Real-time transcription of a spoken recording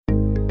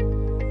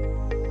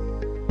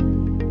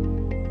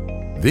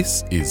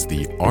This is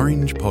the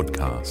Orange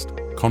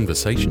Podcast,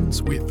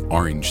 conversations with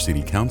Orange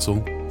City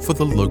Council for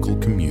the local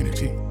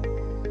community.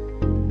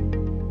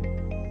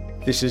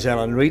 This is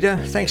Alan Reader.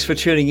 Thanks for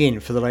tuning in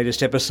for the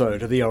latest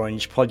episode of the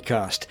Orange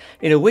Podcast,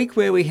 in a week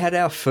where we had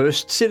our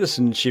first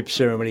citizenship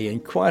ceremony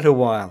in quite a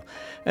while,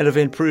 an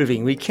event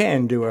proving we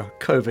can do a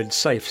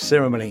COVID-safe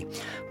ceremony.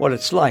 What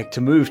it's like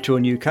to move to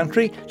a new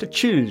country, to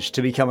choose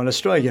to become an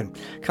Australian,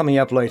 coming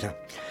up later.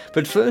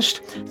 But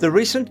first, the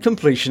recent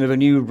completion of a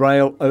new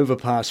rail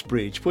overpass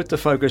bridge put the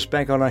focus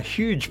back on a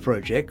huge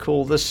project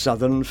called the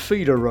Southern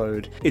Feeder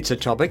Road. It's a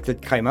topic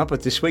that came up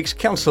at this week's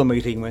council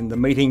meeting when the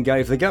meeting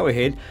gave the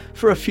go-ahead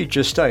for a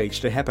future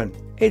stage to happen.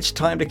 It's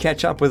time to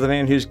catch up with the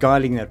man who's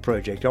guiding that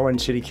project,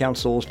 Orange City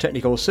Council's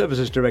Technical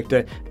Services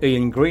Director,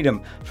 Ian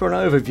Greenham, for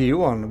an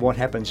overview on what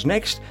happens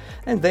next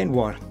and then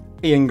what.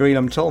 Ian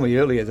Greenham told me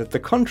earlier that the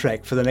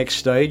contract for the next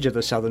stage of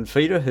the Southern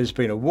Feeder has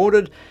been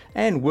awarded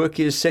and work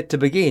is set to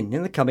begin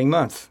in the coming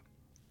month.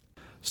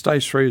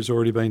 Stage 3 has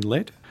already been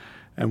let,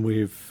 and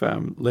we've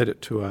let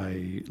it to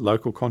a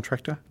local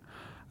contractor,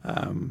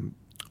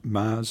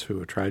 Mars,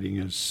 who are trading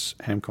as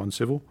Hamcon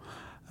Civil,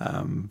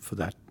 for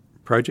that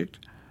project.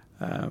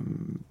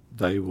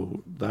 They're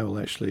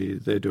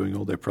doing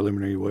all their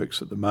preliminary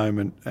works at the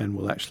moment and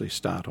will actually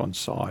start on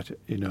site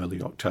in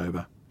early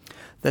October.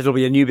 That'll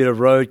be a new bit of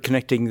road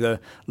connecting the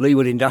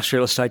Leeward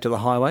Industrial Estate to the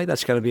highway.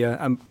 That's going to be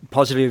a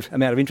positive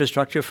amount of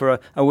infrastructure for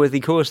a worthy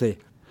cause there.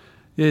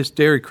 Yes,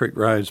 Dairy Creek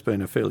Road's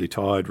been a fairly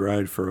tired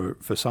road for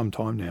some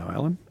time now,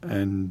 Alan,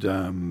 and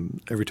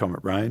every time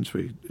it rains,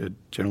 it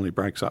generally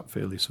breaks up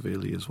fairly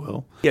severely as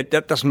well. Yeah,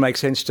 that doesn't make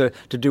sense to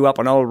do up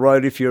an old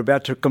road if you're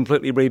about to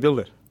completely rebuild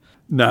it.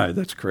 No,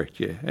 that's correct.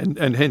 Yeah,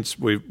 and hence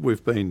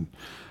we've been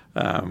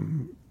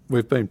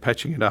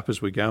patching it up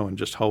as we go and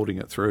just holding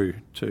it through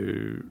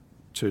to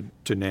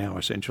now,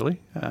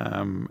 essentially,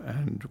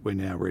 and we're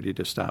now ready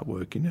to start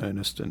work in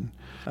earnest, and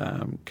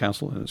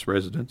council and its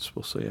residents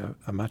will see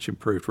a much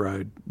improved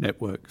road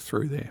network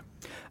through there.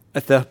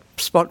 At the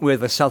spot where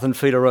the Southern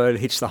Feeder Road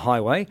hits the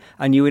highway,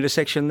 a new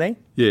intersection there?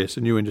 Yes,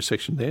 a new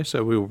intersection there,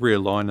 so we'll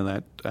realign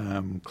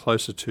that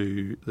closer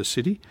to the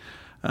city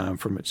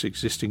from its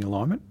existing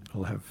alignment.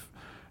 It'll have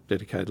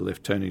dedicated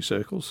left turning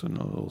circles, and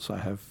it'll also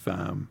have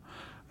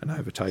an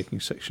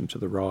overtaking section to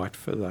the right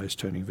for those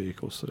turning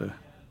vehicles that are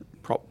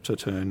propped to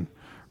turn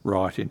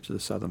right into the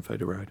Southern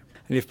Feeder Road.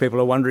 And if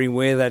people are wondering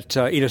where that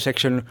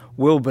intersection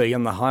will be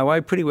on the highway,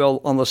 pretty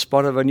well on the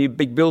spot of a new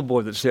big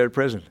billboard that's there at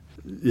present.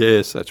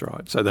 Yes, that's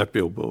right. So that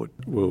billboard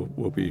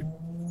will be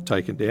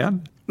taken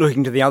down.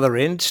 Looking to the other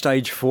end,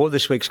 Stage 4,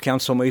 this week's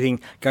council meeting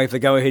gave the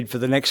go-ahead for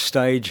the next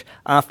stage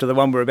after the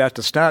one we're about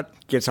to start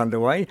gets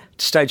underway.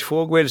 Stage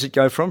 4, where does it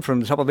go from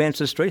the top of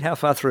Anson Street? How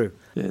far through?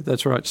 Yeah,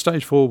 that's right.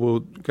 Stage 4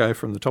 will go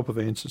from the top of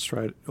Anson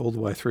Street all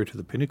the way through to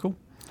the Pinnacle.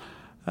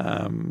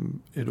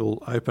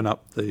 It'll open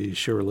up the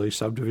Shirley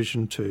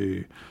subdivision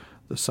to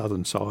the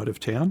southern side of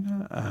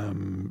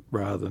town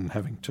rather than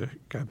having to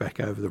go back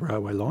over the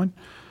railway line.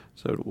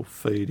 So it will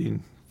feed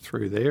in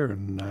through there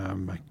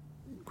and make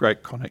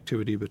great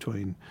connectivity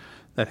between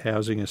that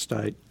housing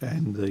estate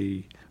and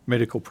the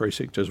medical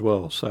precinct as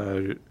well.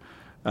 So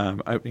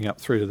opening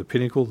up through to the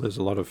Pinnacle, there's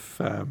a lot of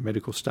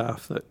medical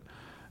staff that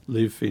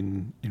live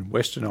in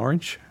Western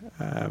Orange,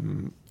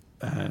 and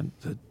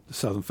the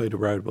Southern Feeder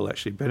Road will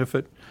actually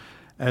benefit,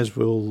 as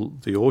will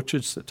the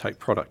orchards that take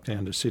product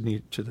down to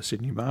Sydney, to the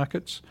Sydney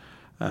markets.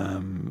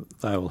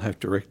 They will have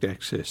direct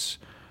access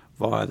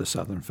via the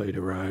Southern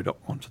Feeder Road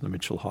onto the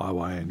Mitchell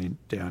Highway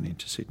and down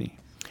into Sydney.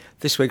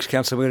 This week's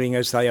council meeting,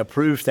 as they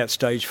approved that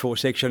Stage 4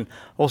 section,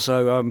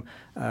 also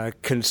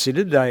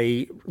considered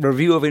a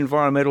review of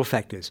environmental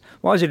factors.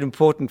 Why is it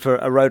important for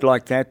a road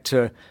like that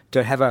to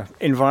have an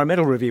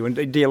environmental review, and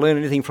do you learn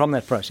anything from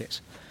that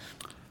process?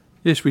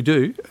 Yes, we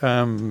do.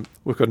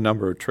 We've got a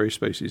number of tree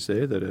species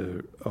there that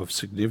are of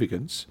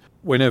significance.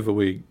 Whenever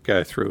we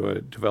go through a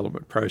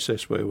development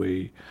process where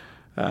we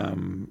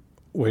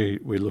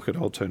look at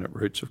alternate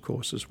routes, of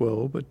course, as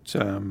well, but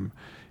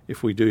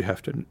if we do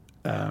have to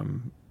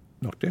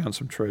knock down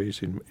some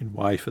trees in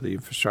way for the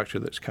infrastructure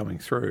that's coming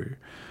through,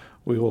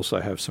 we also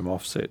have some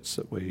offsets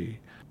that we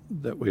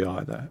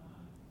either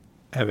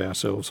have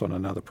ourselves on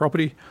another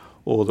property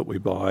or that we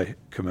buy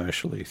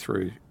commercially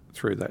through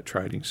that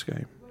trading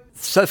scheme.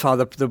 So far,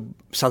 the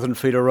Southern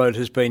Feeder Road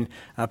has been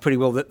pretty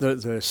well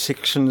the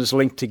sections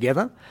linked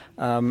together,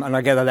 and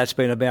I gather that's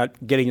been about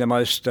getting the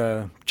most,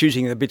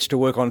 choosing the bits to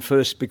work on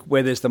first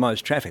where there's the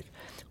most traffic.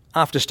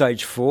 After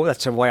Stage 4,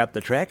 that's a way up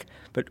the track,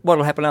 but what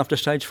will happen after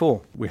Stage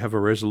 4? We have a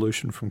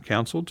resolution from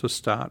Council to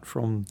start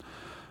from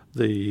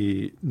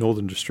the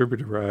Northern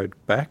Distributor Road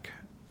back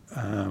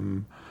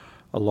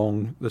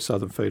along the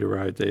Southern Feeder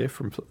Road there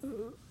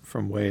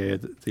from where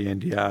the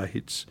NDR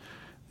hits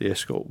the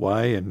Escort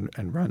Way and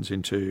runs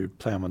into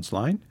Ploughman's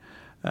Lane.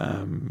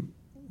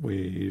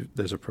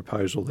 There's a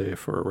proposal there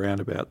for a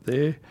roundabout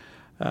there.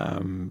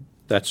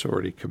 That's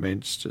already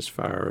commenced as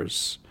far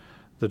as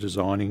the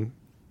designing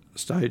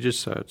stages,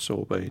 so it's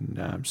all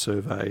been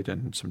surveyed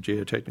and some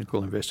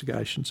geotechnical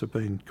investigations have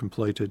been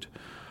completed.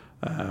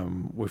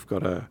 We've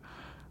got a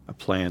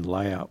planned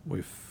layout.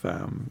 We've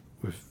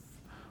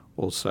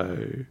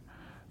also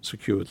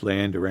secured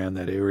land around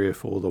that area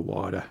for the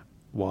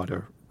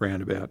wider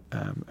roundabout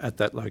at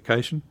that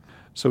location.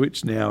 So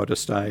it's now at a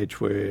stage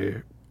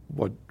where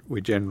what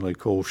we generally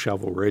call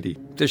shovel-ready.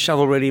 Does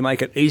shovel-ready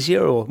make it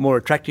easier or more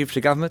attractive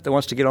to government that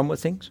wants to get on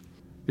with things?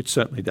 It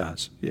certainly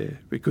does, yeah,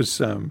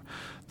 because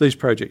these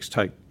projects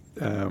take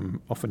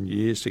often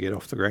years to get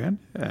off the ground,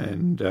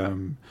 and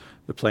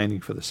the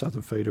planning for the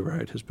Southern Feeder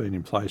Road has been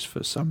in place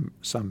for some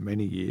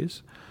many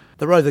years.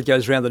 The road that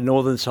goes around the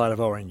northern side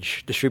of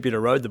Orange, Distributor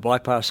Road, the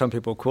bypass some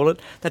people call it,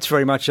 that's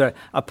very much a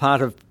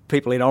part of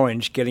people in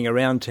Orange getting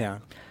around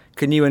town.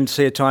 Can you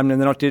see a time in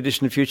the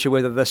not-too-distant future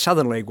whether the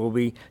southern leg will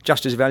be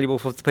just as valuable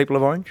for the people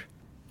of Orange?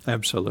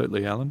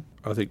 Absolutely, Alan.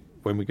 I think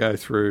when we go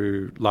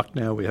through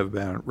Lucknow, we have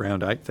about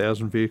around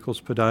 8,000 vehicles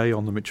per day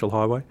on the Mitchell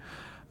Highway.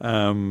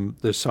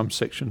 There's some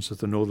sections of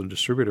the Northern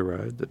Distributor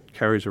Road that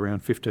carries around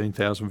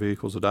 15,000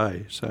 vehicles a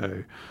day.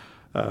 So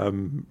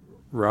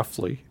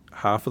roughly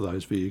half of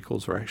those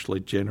vehicles are actually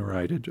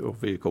generated, or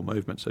vehicle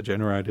movements are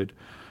generated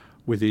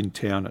within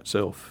town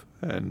itself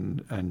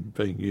and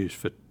being used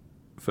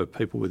for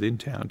people within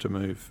town to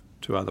move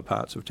to other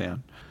parts of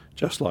town.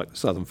 Just like the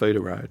Southern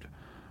Feeder Road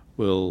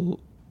will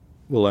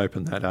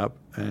open that up,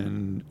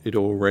 and it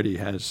already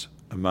has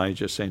a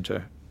major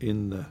centre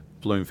in the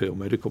Bloomfield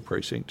Medical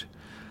Precinct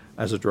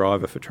as a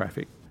driver for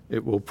traffic.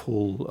 It will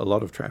pull a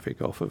lot of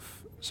traffic off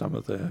of some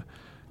of the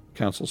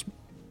council's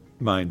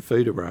main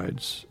feeder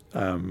roads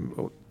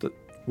that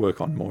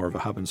work on more of a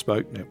hub and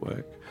spoke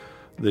network.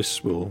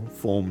 This will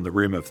form the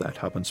rim of that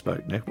hub and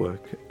spoke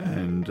network,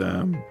 and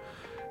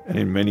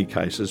in many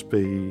cases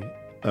be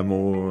a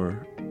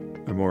more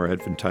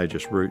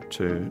advantageous route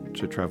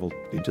to travel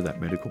into that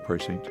medical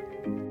precinct.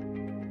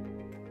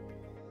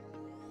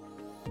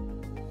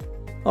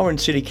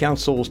 Orange City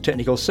Council's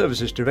Technical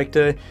Services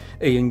Director,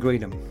 Ian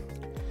Greenham.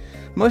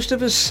 Most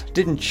of us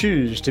didn't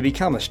choose to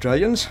become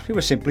Australians, we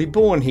were simply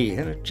born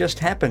here and it just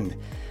happened.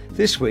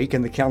 This week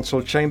in the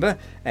Council Chamber,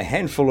 a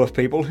handful of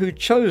people who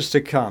chose to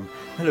come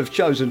and have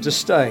chosen to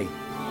stay.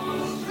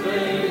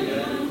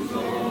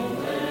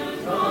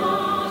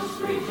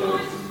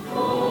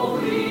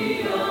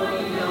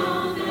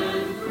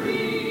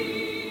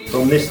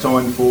 From this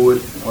time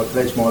forward, I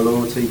pledge my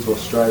loyalty to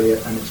Australia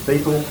and its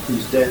people,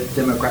 whose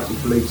democratic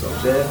beliefs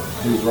I share,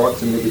 whose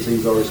rights and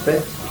liberties I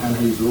respect, and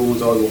whose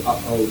laws I will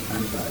uphold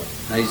and obey.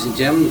 Ladies and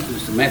gentlemen,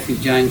 Mr. Matthew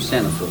James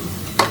Staniforth.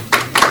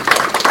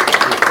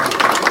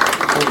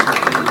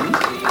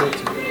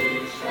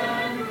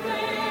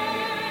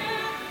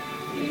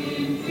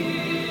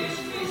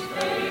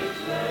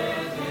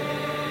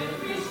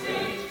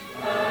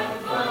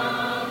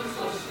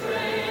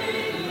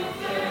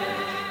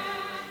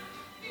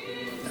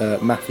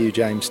 Matthew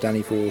James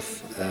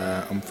Staniforth.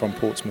 I'm from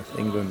Portsmouth,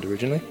 England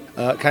originally.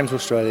 Came to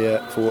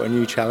Australia for a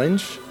new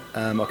challenge.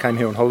 I came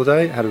here on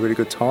holiday, had a really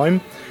good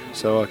time.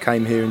 So I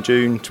came here in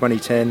June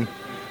 2010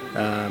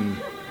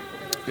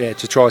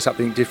 to try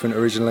something different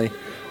originally.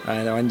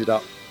 And I ended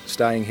up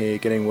staying here,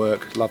 getting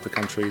work, love the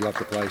country, love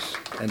the place.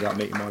 Ended up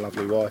meeting my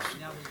lovely wife.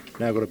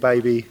 Now got a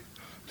baby.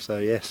 So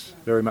yes,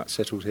 very much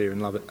settled here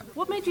and love it.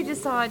 What made you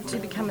decide to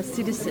become a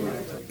citizen?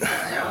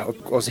 I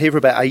was here for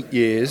about 8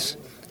 years.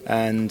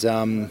 And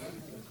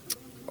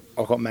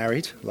I got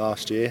married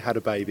last year, had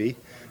a baby,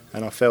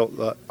 and I felt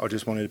that I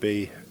just wanted to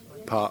be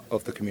part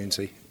of the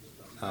community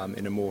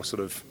in a more sort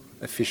of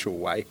official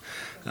way,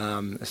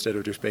 instead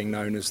of just being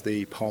known as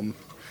the POM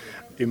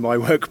in my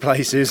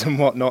workplaces and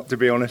whatnot, to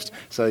be honest.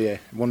 So yeah,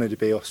 wanted to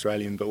be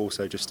Australian, but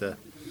also just to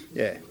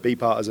be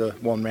part as a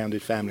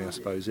one-rounded family, I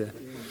suppose. Yeah.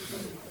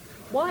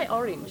 Why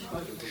Orange?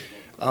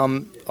 I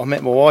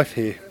met my wife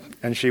here.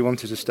 And she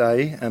wanted to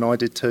stay, and I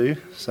did too.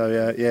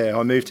 So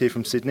I moved here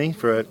from Sydney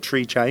for a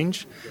tree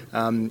change.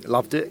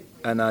 Loved it,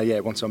 and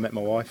once I met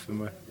my wife, and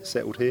we're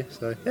settled here.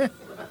 So yeah,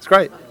 it's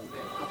great.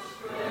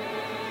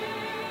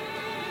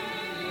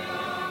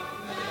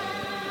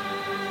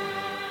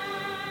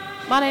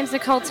 My name's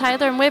Nicole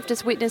Taylor, and we've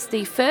just witnessed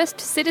the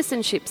first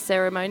citizenship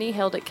ceremony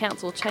held at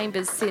Council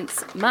Chambers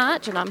since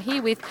March, and I'm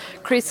here with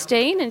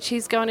Christine, and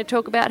she's going to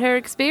talk about her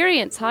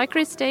experience. Hi,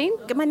 Christine.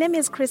 My name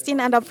is Christine,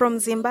 and I'm from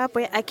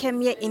Zimbabwe. I came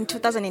here in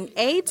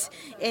 2008,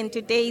 and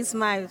today is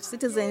my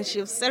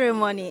citizenship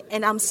ceremony,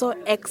 and I'm so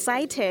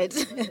excited.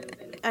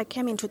 I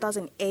came in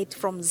 2008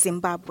 from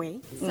Zimbabwe.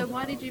 So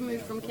why did you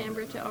move from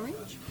Canberra to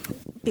Orange?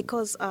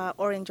 Because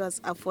Orange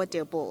was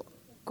affordable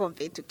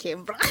compared to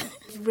Canberra.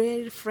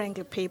 Very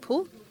friendly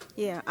people.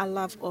 Yeah, I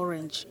love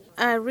Orange.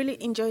 I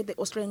really enjoy the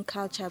Australian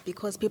culture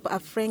because people are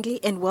friendly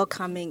and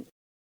welcoming.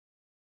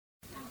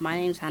 My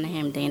name's Hannah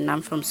Hamdeen and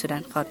I'm from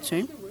Sudan,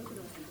 Khartoum.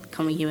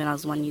 Coming here when I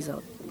was 1 year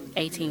old,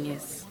 18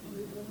 years,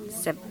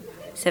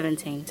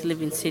 17 to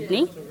live in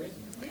Sydney.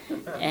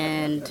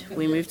 And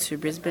we moved to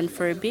Brisbane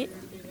for a bit.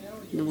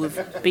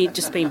 We've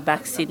just been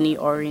back Sydney,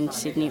 Orange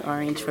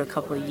for a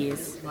couple of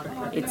years.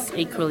 It's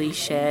equally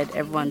shared,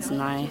 everyone's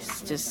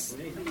nice,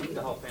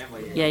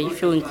 you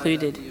feel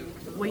included.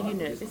 Were you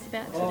nervous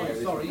about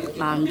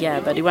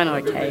today? But it went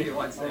okay.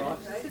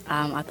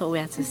 I thought we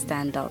had to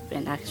stand up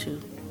and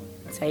actually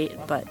say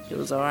it, but it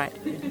was all right.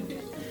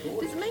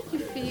 Does it make you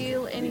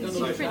feel any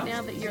different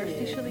now that you're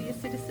officially a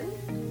citizen?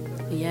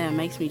 Yeah, it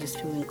makes me just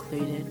feel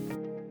included.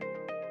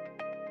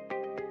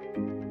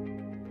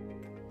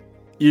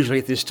 Usually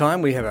at this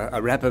time we have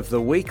a wrap of the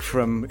week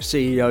from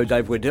CEO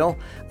Dave Waddell.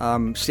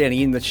 Standing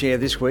in the chair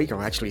this week,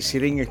 or actually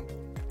sitting,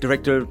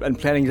 Director and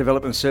Planning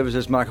Development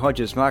Services Mark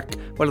Hodges. Mark,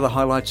 what are the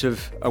highlights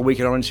of a week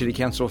at Orange City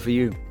Council for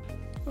you?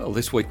 Well,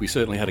 this week we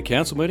certainly had a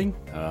council meeting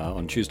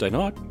on Tuesday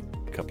night.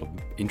 A couple of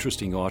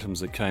interesting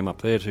items that came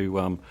up there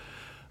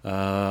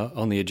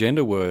on the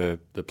agenda were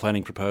the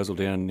planning proposal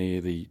down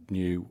near the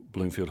new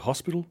Bloomfield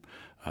Hospital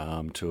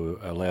to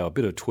allow a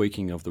bit of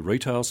tweaking of the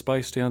retail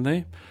space down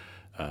there.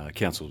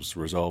 Council's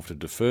resolved to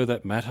defer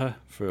that matter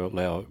for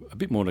allow a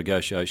bit more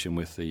negotiation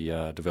with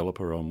the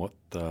developer on what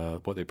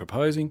they're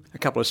proposing. A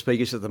couple of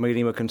speakers at the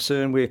meeting were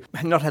concerned we're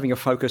not having a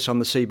focus on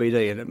the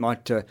CBD and it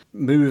might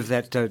move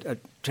that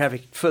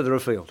traffic further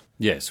afield.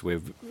 Yes,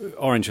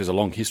 Orange has a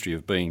long history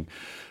of being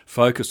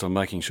focused on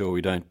making sure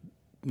we don't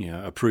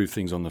approve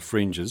things on the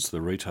fringes,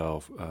 the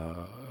retail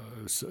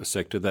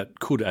sector, that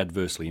could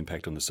adversely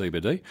impact on the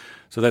CBD.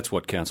 So that's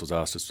what Council's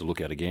asked us to look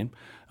at again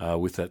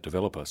with that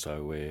developer.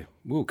 So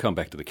we'll come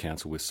back to the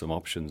Council with some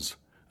options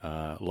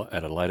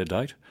at a later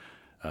date.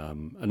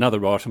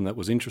 Another item that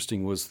was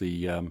interesting was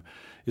the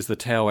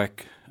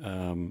Tauac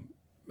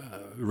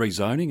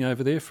rezoning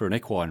over there for an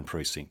equine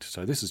precinct.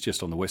 So this is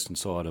just on the western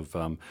side of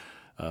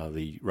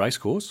the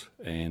racecourse,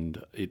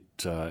 and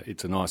it's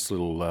a nice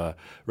little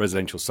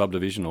residential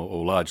subdivision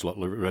or large lot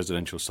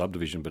residential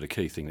subdivision, but a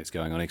key thing that's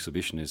going on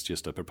exhibition is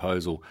just a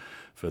proposal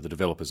for the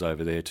developers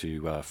over there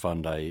to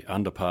fund a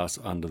underpass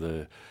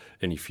under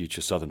any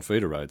future southern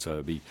feeder road. So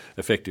it'd be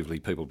effectively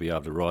people be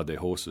able to ride their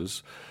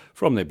horses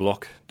from their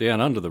block down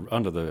under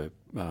the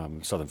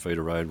southern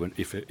feeder road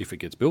if it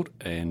gets built,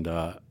 and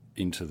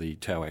into the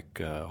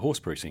Tauac horse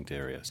precinct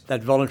areas.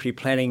 That voluntary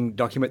planning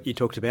document you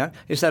talked about,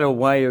 is that a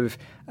way of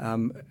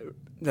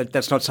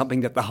that's not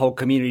something that the whole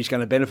community is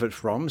going to benefit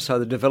from, so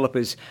the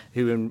developers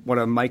who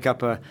want to make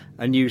up a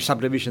new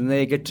subdivision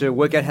there get to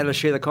work out how to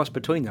share the cost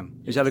between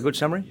them? Is that a good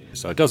summary?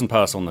 So it doesn't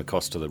pass on the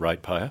cost to the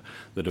ratepayer.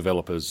 The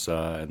developers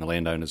and the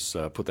landowners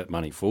put that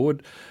money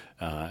forward,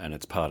 and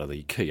it's part of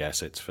the key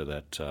assets for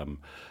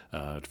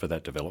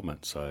that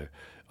development. So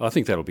I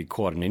think that'll be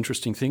quite an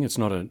interesting thing. There's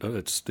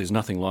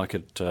nothing like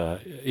it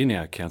in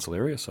our council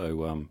area,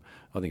 so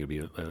I think it'll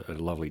be a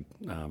lovely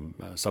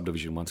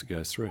subdivision once it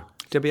goes through.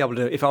 To be able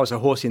to, if I was a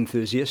horse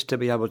enthusiast, to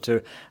be able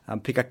to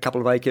pick a couple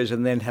of acres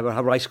and then have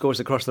a race course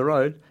across the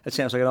road, it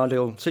sounds like an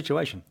ideal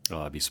situation.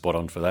 Oh, I'd be spot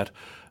on for that.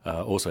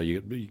 Also,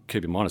 you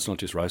keep in mind it's not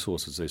just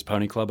racehorses. There's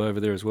pony club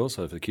over there as well.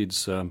 So if the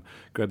kids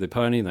grab their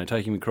pony and they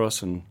take him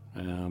across, and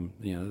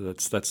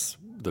that's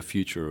the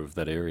future of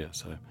that area.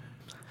 So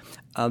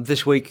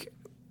this week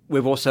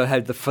we've also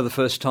had, for the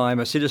first time,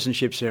 a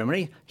citizenship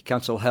ceremony.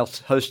 Council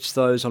hosts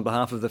those on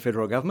behalf of the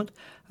federal government.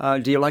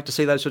 Do you like to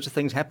see those sorts of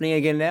things happening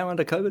again now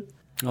under COVID?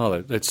 Oh,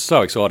 it's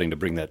so exciting to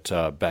bring that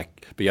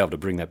back, be able to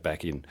bring that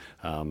back in.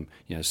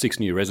 6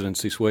 new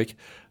residents this week,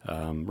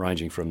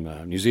 ranging from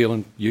New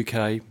Zealand,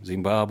 UK,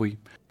 Zimbabwe,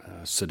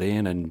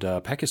 Sudan and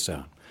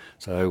Pakistan.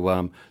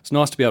 So it's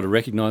nice to be able to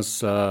recognise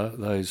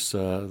those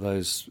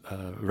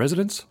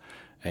residents,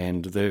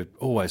 and they're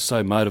always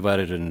so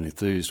motivated and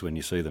enthused when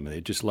you see them.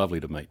 They're just lovely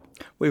to meet.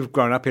 We've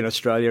grown up in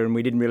Australia and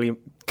we didn't really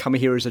come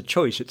here as a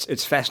choice.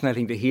 It's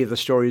fascinating to hear the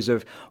stories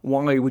of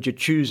why would you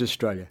choose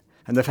Australia.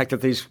 And the fact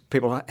that these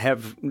people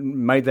have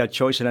made that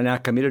choice and are now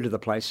committed to the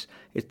place,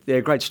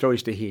 they're great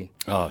stories to hear.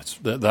 Oh,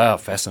 they are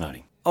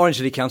fascinating. Orange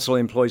City Council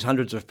employs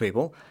hundreds of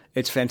people.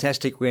 It's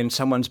fantastic when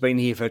someone's been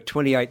here for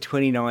 28,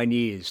 29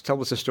 years. Tell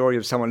us a story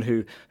of someone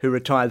who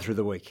retired through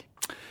the week.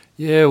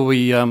 Yeah,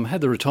 we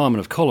had the retirement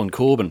of Colin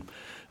Corbin,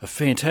 a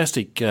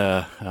fantastic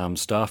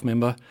staff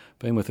member,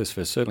 been with us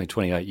for certainly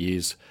 28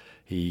 years.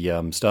 He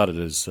started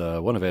as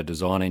one of our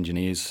design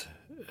engineers,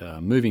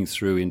 moving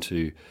through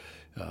into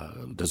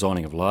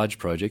designing of large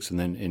projects, and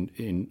then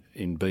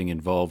in being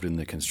involved in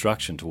the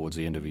construction towards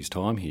the end of his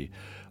time here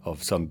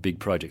of some big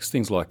projects,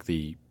 things like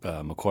the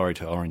Macquarie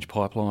to Orange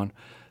pipeline.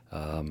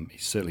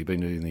 He's certainly been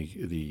doing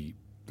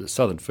the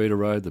southern feeder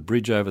road, the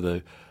bridge over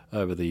the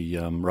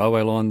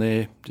railway line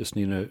there, just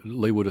near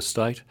Leewood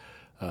Estate.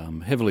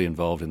 Heavily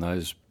involved in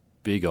those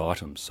big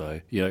items.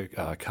 So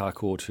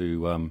Carcore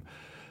to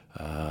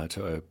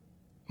a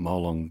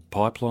Molong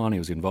pipeline, he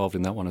was involved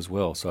in that one as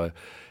well. So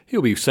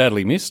he'll be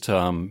sadly missed.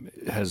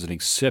 Has an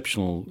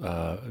exceptional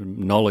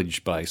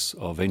knowledge base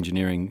of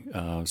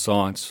engineering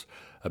science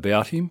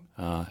about him,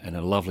 and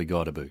a lovely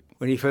guy to boot.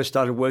 When he first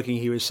started working,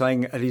 he was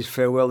saying at his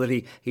farewell that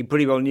he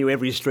pretty well knew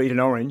every street in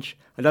Orange.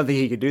 I don't think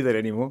he could do that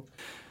anymore.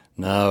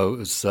 No, it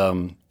was,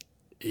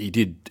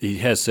 he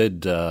has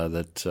said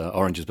that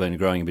Orange has been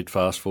growing a bit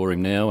fast for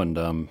him now,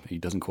 and he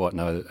doesn't quite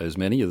know as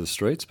many of the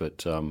streets,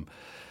 but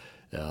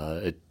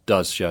it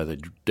does show the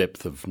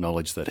depth of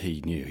knowledge that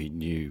he knew. He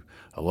knew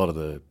a lot of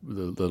the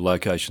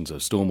locations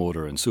of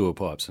stormwater and sewer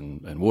pipes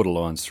and water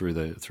lines through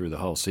the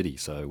whole city.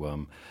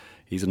 So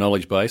he's a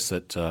knowledge base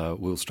that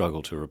we'll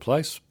struggle to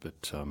replace,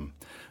 but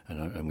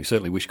and we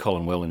certainly wish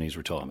Colin well in his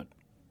retirement.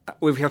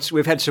 We've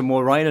had some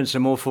more rain and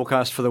some more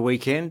forecast for the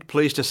weekend.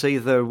 Pleased to see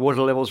the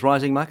water levels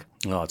rising, Mark.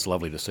 Oh, it's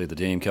lovely to see the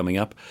dam coming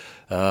up.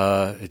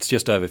 It's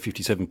just over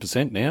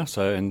 57% now,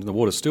 and the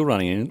water's still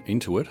running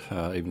into it,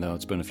 even though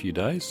it's been a few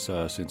days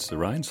since the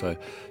rain. So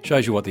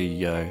shows you what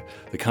the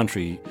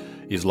country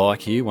is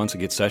like here. Once it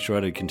gets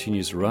saturated, it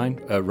continues to run.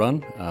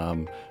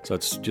 So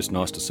it's just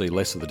nice to see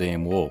less of the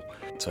dam wall.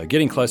 So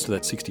getting close to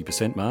that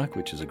 60% mark,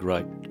 which is a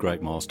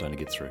great milestone to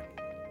get through.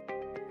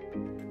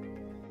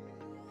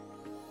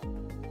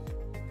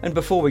 And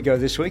before we go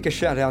this week, a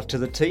shout out to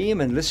the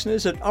team and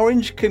listeners at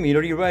Orange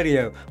Community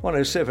Radio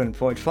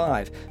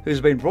 107.5, who's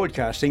been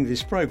broadcasting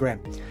this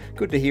program.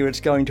 Good to hear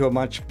it's going to a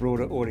much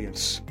broader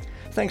audience.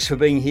 Thanks for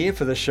being here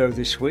for the show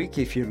this week.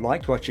 If you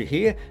liked what you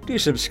hear, do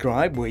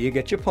subscribe where you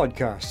get your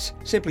podcasts.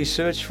 Simply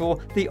search for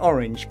The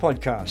Orange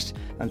Podcast.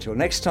 Until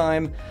next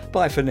time,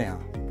 bye for now.